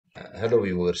Hello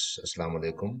viewers, Assalamu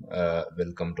alaikum.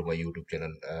 Welcome to my YouTube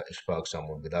channel, Ishfaq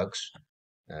Samoon Vlogs.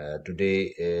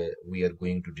 Today we are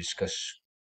going to discuss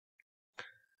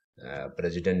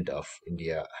President of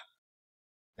India,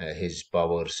 his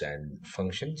powers and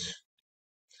functions.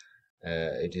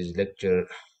 It is lecture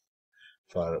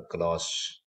for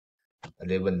class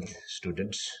 11th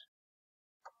students.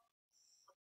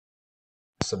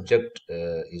 Subject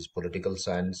is Political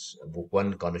Science, Book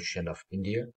 1, Constitution of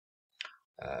India.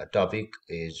 Topic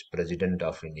is President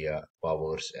of India,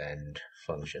 powers and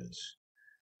functions.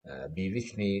 Be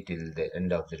with me till the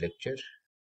end of the lecture.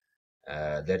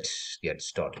 Let's get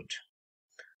started.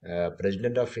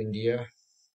 President of India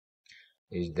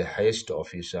is the highest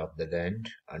office of the land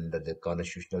under the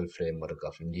constitutional framework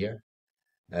of India.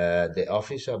 The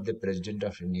office of the President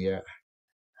of India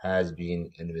has been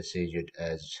envisaged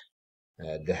as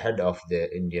the head of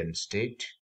the Indian state,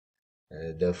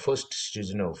 the first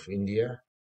citizen of India,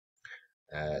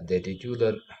 the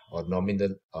titular or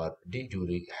nominal or de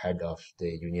jure head of the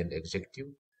Union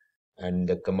Executive, and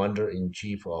the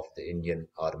Commander-in-Chief of the Indian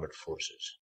Armed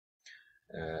Forces.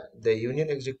 The Union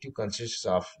Executive consists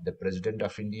of the President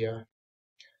of India,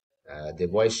 the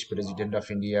Vice President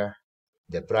of India,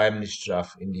 the Prime Minister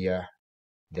of India,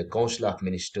 the Council of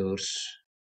Ministers,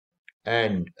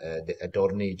 and the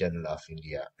Attorney General of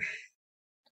India.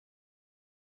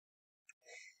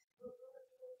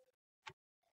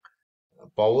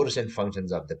 Powers and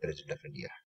functions of the President of India.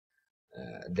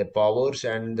 The powers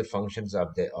and the functions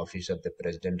of the office of the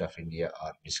President of India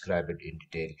are described in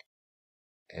detail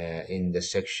in the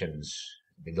sections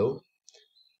below.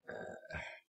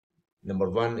 Number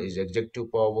 1 is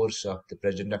executive powers of the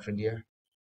President of India.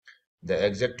 The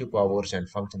executive powers and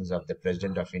functions of the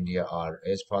President of India are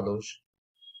as follows.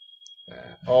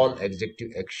 All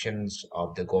executive actions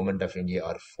of the Government of India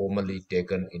are formally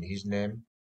taken in his name,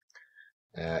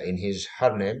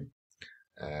 her name.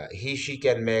 She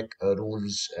can make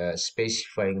rules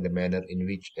specifying the manner in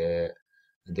which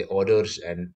the orders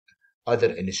and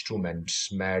other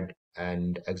instruments made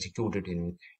and executed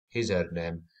in her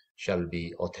name shall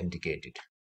be authenticated.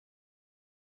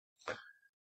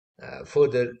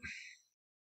 Further,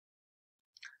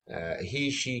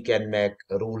 she can make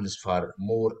rules for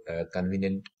more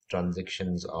convenient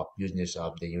transactions of business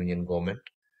of the Union government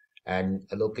and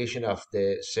allocation of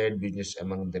the said business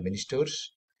among the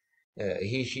ministers.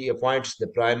 She appoints the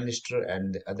Prime Minister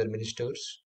and the other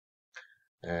ministers.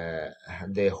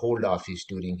 They hold office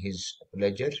during his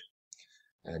pleasure,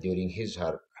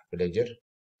 her pleasure.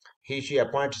 She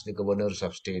appoints the governors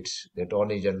of states, the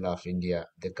Attorney General of India,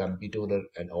 the Comptroller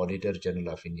and Auditor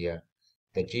General of India,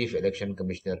 the Chief Election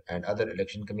Commissioner and other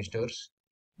election commissioners,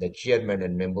 the chairman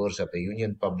and members of the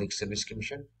Union Public Service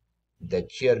Commission, the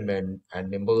chairman and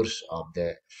members of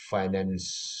the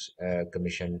Finance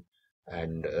Commission,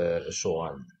 and so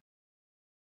on.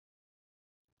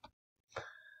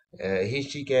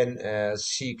 She can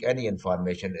seek any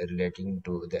information relating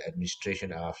to the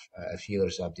administration of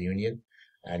affairs of the Union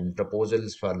and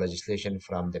proposals for legislation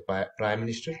from the Prime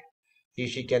Minister.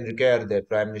 She can require the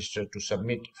Prime Minister to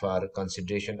submit for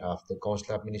consideration of the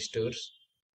Council of Ministers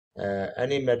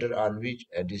any matter on which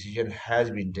a decision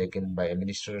has been taken by a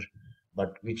minister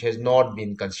but which has not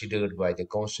been considered by the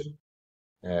Council.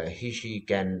 She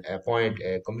can appoint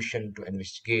a commission to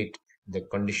investigate the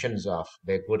conditions of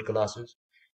backward classes.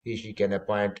 She can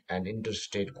appoint an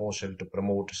interstate council to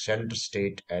promote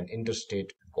center-state and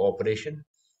interstate cooperation.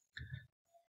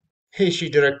 She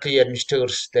directly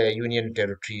administers the union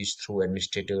territories through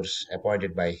administrators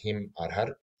appointed by him or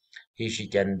her. She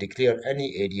can declare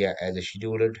any area as a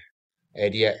scheduled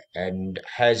area and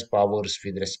has powers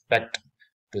with respect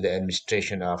to the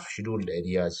administration of scheduled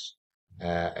areas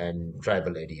and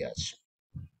tribal areas.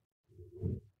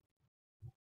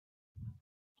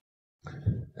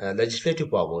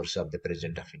 Legislative powers of the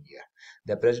President of India.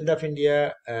 The President of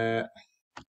India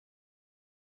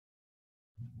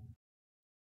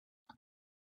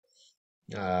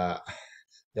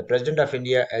the President of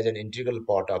India, as an integral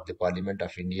part of the Parliament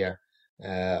of India,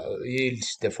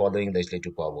 wields the following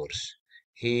legislative powers.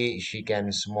 She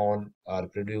can summon or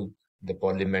prorogue the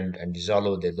Parliament and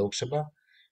dissolve the Lok Sabha.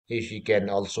 She can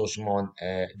also summon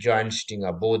a joint sitting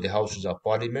of both the Houses of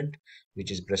Parliament,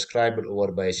 which is prescribed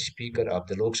over by a Speaker of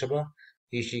the Lok Sabha.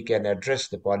 She can address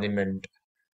the Parliament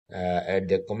at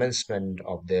the commencement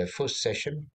of the first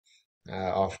session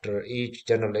after each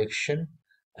general election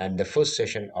and the first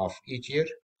session of each year.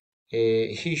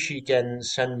 She can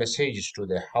send messages to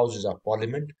the Houses of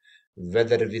Parliament,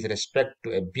 whether with respect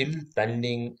to a bill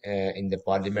pending in the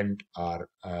Parliament or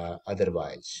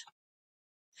otherwise.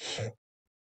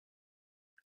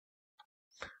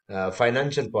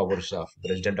 Financial powers of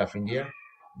President of India.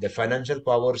 The financial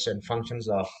powers and functions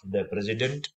of the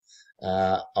President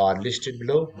are listed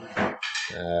below.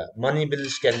 Money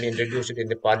bills can be introduced in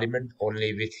the Parliament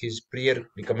only with his prior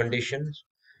recommendations.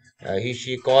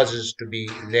 She causes to be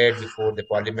laid before the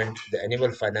Parliament the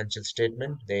annual financial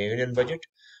statement, the Union budget.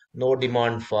 No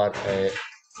demand for a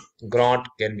grant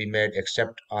can be made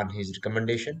except on his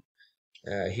recommendation.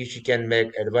 She can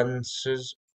make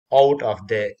advances out of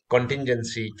the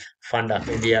contingency fund of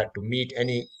India to meet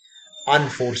any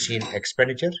unforeseen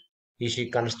expenditure. She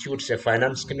constitutes a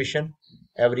finance commission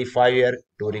every 5 years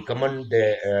to recommend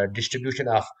the distribution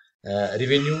of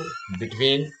revenue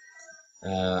between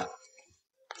uh,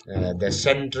 the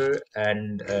center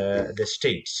and the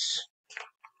states.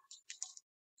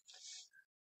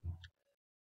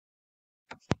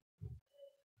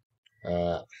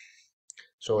 Uh,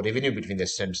 so revenue between the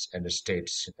centers and the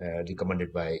states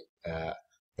recommended by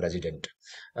president.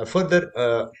 Further,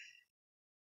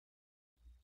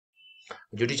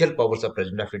 judicial powers of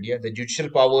President of India. The judicial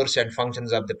powers and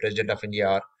functions of the President of India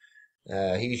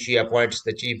are she appoints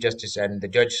the Chief Justice and the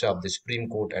judges of the Supreme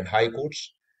Court and High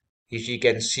Courts. She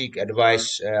can seek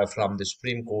advice from the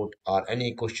Supreme Court or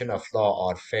any question of law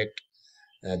or fact.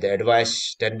 The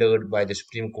advice tendered by the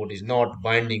Supreme Court is not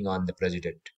binding on the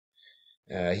President.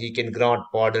 He can grant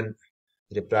pardon,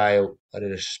 reprieve,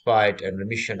 respite, and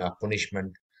remission of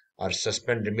punishment, or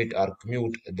suspend, remit, or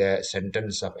commute the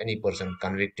sentence of any person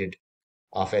convicted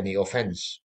of any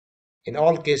offence. In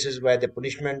all cases where the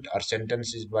punishment or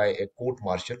sentence is by a court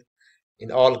martial,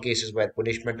 in all cases where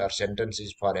punishment or sentence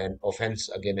is for an offence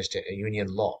against a union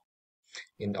law,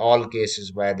 in all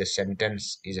cases where the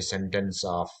sentence is a sentence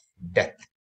of death.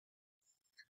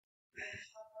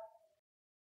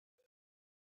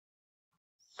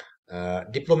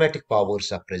 Diplomatic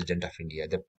powers of President of India.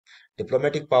 The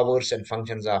diplomatic powers and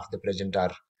functions of the President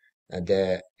are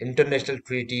the international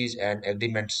treaties and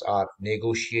agreements are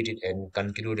negotiated and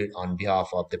concluded on behalf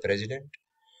of the President.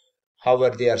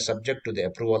 However, they are subject to the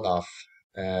approval of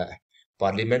uh,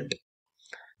 Parliament.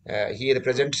 He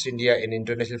represents India in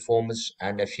international forums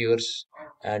and affairs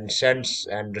and sends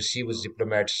and receives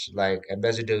diplomats like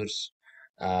ambassadors,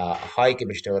 high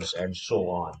commissioners, and so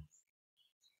on.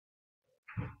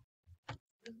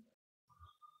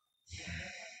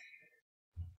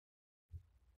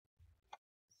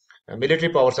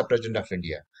 Military powers of President of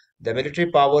India. The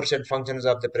military powers and functions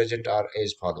of the President are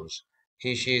as follows.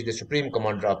 She is the Supreme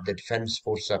Commander of the Defence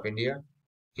Force of India.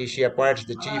 She appoints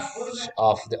the chiefs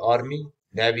of the Army,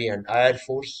 Navy, and Air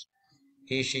Force.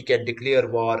 She can declare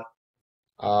war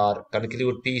or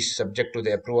conclude peace subject to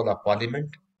the approval of Parliament.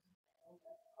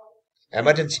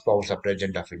 Emergency powers of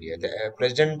President of India. The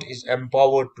President is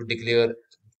empowered to declare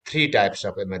three types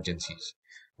of emergencies.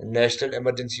 National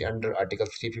emergency under Article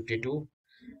 352,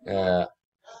 uh,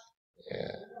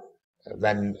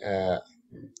 when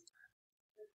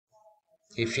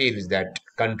he feels that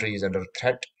country is under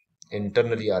threat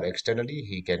internally or externally,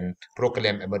 he can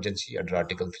proclaim emergency under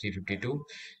Article 352.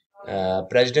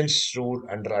 President's rule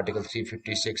under Article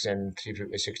 356 and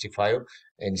 365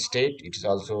 in state. It is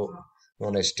also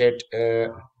known as state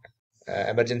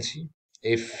emergency.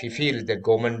 If he feels that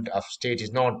government of state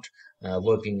is not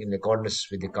working in accordance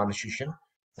with the constitution,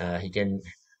 he can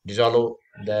dissolve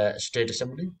the state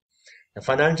assembly. A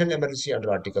financial emergency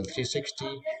under Article 360,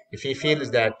 if he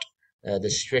feels that the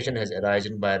situation has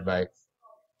arisen whereby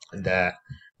the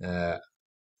uh,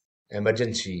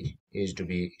 emergency is to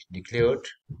be declared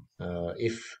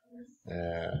if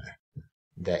uh,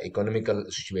 the economical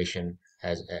situation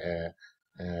has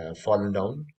fallen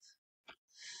down.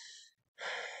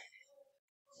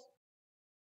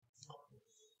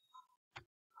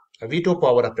 A veto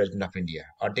power of President of India.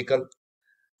 Article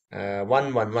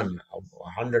 111 of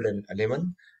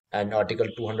 111 and Article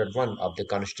 201 of the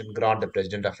Constitution grant the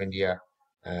President of India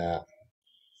uh,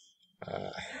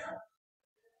 uh,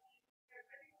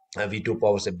 veto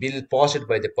powers. A bill passed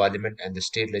by the Parliament and the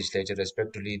state legislature,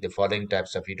 respectively, the following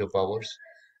types of veto powers.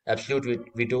 Absolute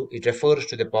veto, it refers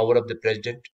to the power of the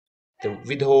President to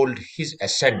withhold his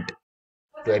assent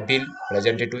to a bill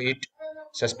presented to it.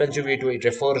 Suspensive veto, it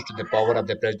refers to the power of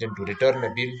the President to return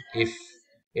a bill if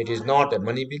it is not a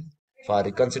money bill for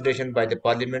reconsideration by the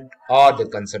Parliament or the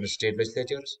concerned state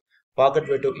legislatures. Pocket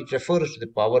veto, it refers to the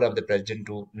power of the President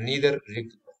to neither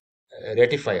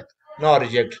ratify nor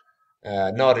reject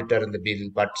nor return the bill,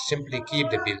 but simply keep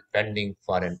the bill pending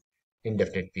for an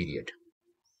indefinite period.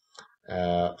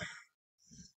 Uh,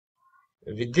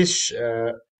 with this,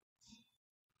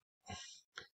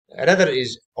 another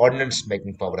is ordinance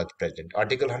making power of the President.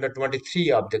 Article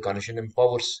 123 of the Constitution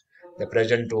empowers the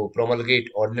President to promulgate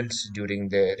ordinance during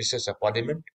the recess of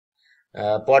Parliament.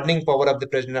 Pardoning power of the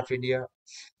President of India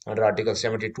under Article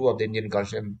 72 of the Indian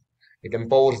Constitution. It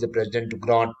empowers the President to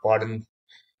grant pardon,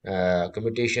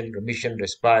 commutation, remission,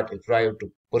 respite, reprieve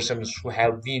to persons who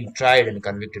have been tried and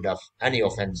convicted of any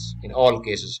offence in all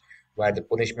cases where the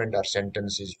punishment or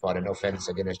sentence is for an offence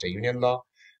against a union law.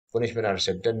 Punishment or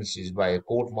sentence is by a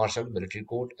court martial, military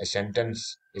court. A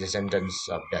sentence is a sentence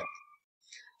of death.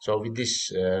 So with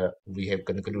this, we have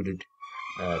concluded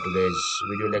today's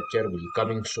video lecture. Will be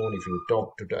coming soon. If you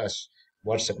talk to us,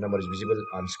 WhatsApp number is visible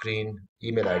on screen.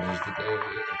 Email ID is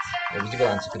visible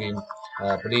on screen.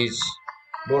 Please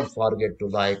don't forget to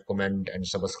like, comment, and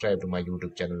subscribe to my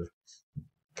YouTube channel.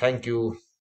 Thank you.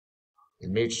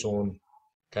 We'll meet soon.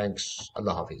 Thanks.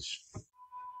 Allah Hafiz.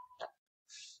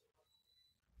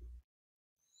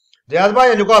 Jihaz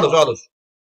bhai, you call us.